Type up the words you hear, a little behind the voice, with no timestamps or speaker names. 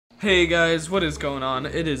Hey guys, what is going on?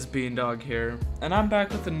 It is Beandog here, and I'm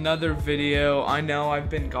back with another video. I know I've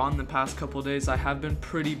been gone the past couple days. I have been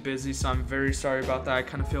pretty busy, so I'm very sorry about that. I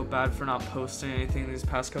kind of feel bad for not posting anything these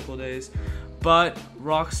past couple days. But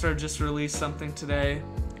Rockstar just released something today,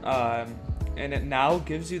 and it now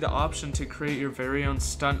gives you the option to create your very own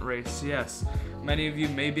stunt race. Yes, many of you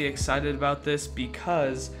may be excited about this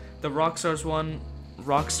because the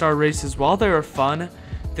Rockstar races, while they were fun,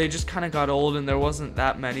 they just kind of got old and there wasn't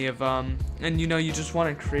that many of them, and you just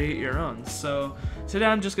want to create your own. So today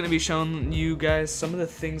I'm just going to be showing you guys some of the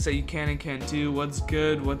things that you can and can't do, what's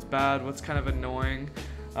good, what's bad, what's kind of annoying.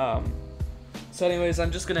 So anyways, I'm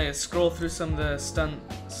just going to scroll through some of the stunt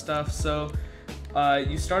stuff. So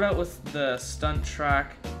you start out with the stunt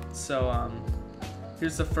track. So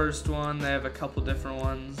here's the first one. They have a couple different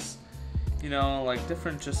ones, like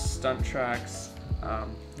different just stunt tracks.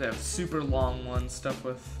 They have super long ones,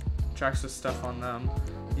 tracks with stuff on them.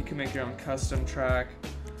 You can make your own custom track.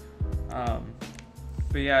 But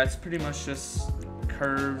yeah, it's pretty much just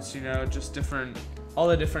curves, just all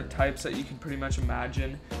the different types that you can pretty much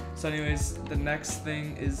imagine. So anyways, the next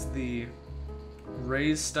thing is the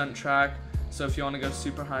raised stunt track. So if you want to go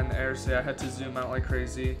super high in the air, say I had to zoom out like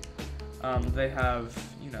crazy, they have,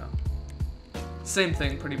 same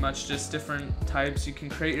thing pretty much, just different types. You can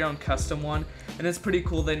create your own custom one, and it's pretty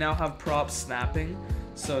cool. They now have prop snapping.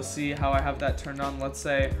 So see how I have that turned on? Let's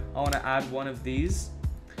say I want to add one of these.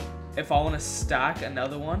 If I want to stack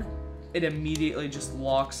another one, it immediately just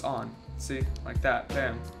locks on. See, like that,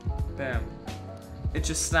 bam, bam. It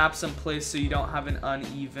just snaps in place so you don't have an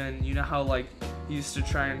uneven, how like you used to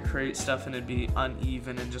try and create stuff and it'd be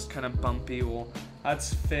uneven and just kind of bumpy. Well,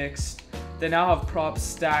 that's fixed. They now have prop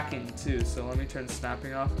stacking too, so let me turn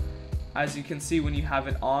snapping off. As you can see, when you have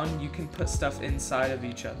it on, you can put stuff inside of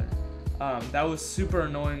each other. That was super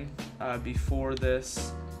annoying before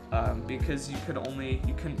this, because you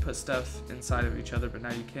couldn't put stuff inside of each other, but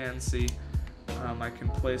now you can. See, I can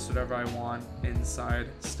place whatever I want inside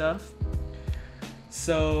stuff.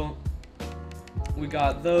 So we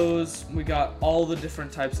got those, we got all the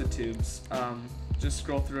different types of tubes. Just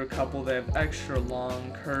scroll through a couple. They have extra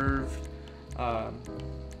long, curved,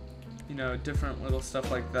 different little stuff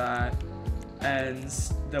like that, and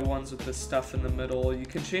the ones with the stuff in the middle. You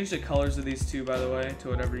can change the colors of these two, by the way, to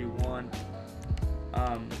whatever you want.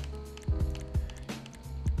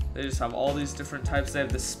 They just have all these different types. They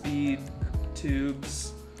have the speed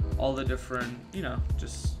tubes, all the different,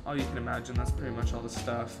 just all you can imagine. That's pretty much all the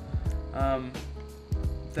stuff.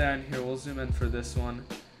 Then here, we'll zoom in for this one.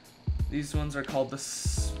 These ones are called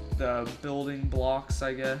the building blocks,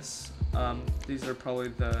 I guess. These are probably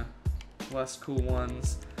the less cool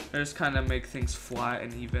ones. They just kind of make things flat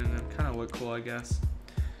and even and kind of look cool, I guess.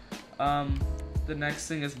 The next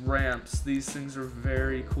thing is ramps. These things are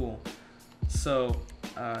very cool. So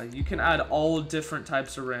you can add all different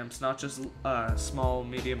types of ramps, not just small,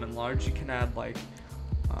 medium, and large. You can add like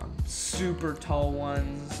super tall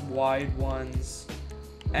ones, wide ones,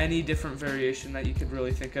 any different variation that you could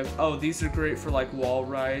really think of. Oh, these are great for like wall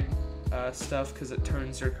ride stuff because it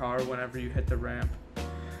turns your car whenever you hit the ramp.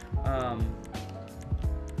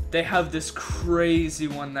 They have this crazy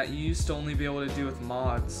one that you used to only be able to do with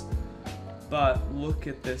mods. But look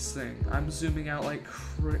at this thing. I'm zooming out like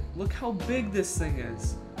look how big this thing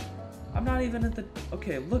is. I'm not even at the...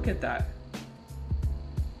 Okay, look at that.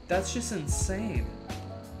 That's just insane.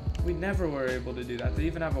 We never were able to do that. They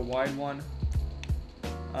even have a wide one.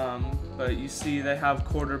 But you see they have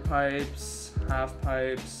quarter pipes, half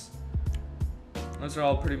pipes. Those are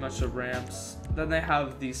all pretty much the ramps. Then they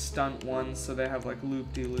have these stunt ones, so they have like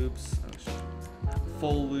loop-de-loops,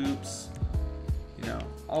 full loops,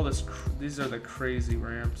 all this. These are the crazy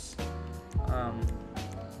ramps.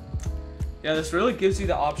 Yeah, this really gives you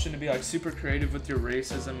the option to be like super creative with your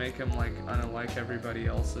races and make them like unlike everybody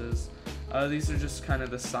else's. These are just kind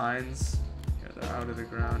of the signs. Here, they're out of the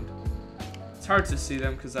ground. It's hard to see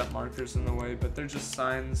them because that marker's in the way, but they're just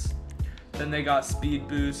signs. Then they got speed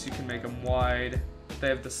boosts. You can make them wide. They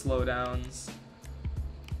have the slowdowns.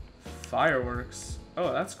 Fireworks.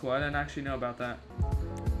 Oh, that's cool. I didn't actually know about that.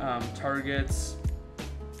 Targets.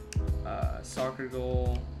 Soccer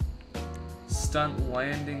goal. Stunt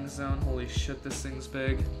landing zone. Holy shit, this thing's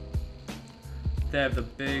big. They have the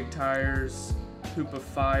big tires. Hoop of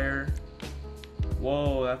fire.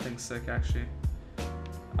 Whoa, that thing's sick, actually.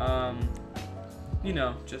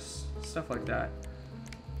 Just stuff like that.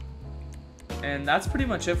 And that's pretty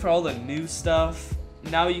much it for all the new stuff.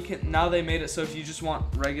 Now they made it so if you just want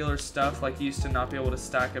regular stuff, like you used to not be able to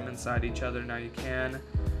stack them inside each other, now you can,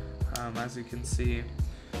 as you can see.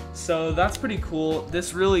 So that's pretty cool.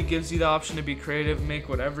 This really gives you the option to be creative, make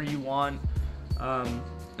whatever you want.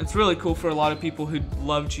 It's really cool for a lot of people who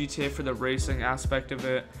love GTA for the racing aspect of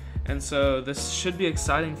it. And so this should be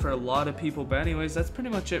exciting for a lot of people. But anyways, that's pretty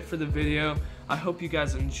much it for the video. I hope you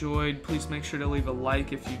guys enjoyed. Please make sure to leave a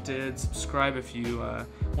like if you did. Subscribe if you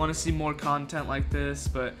want to see more content like this.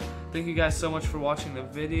 But thank you guys so much for watching the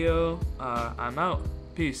video. I'm out.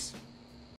 Peace.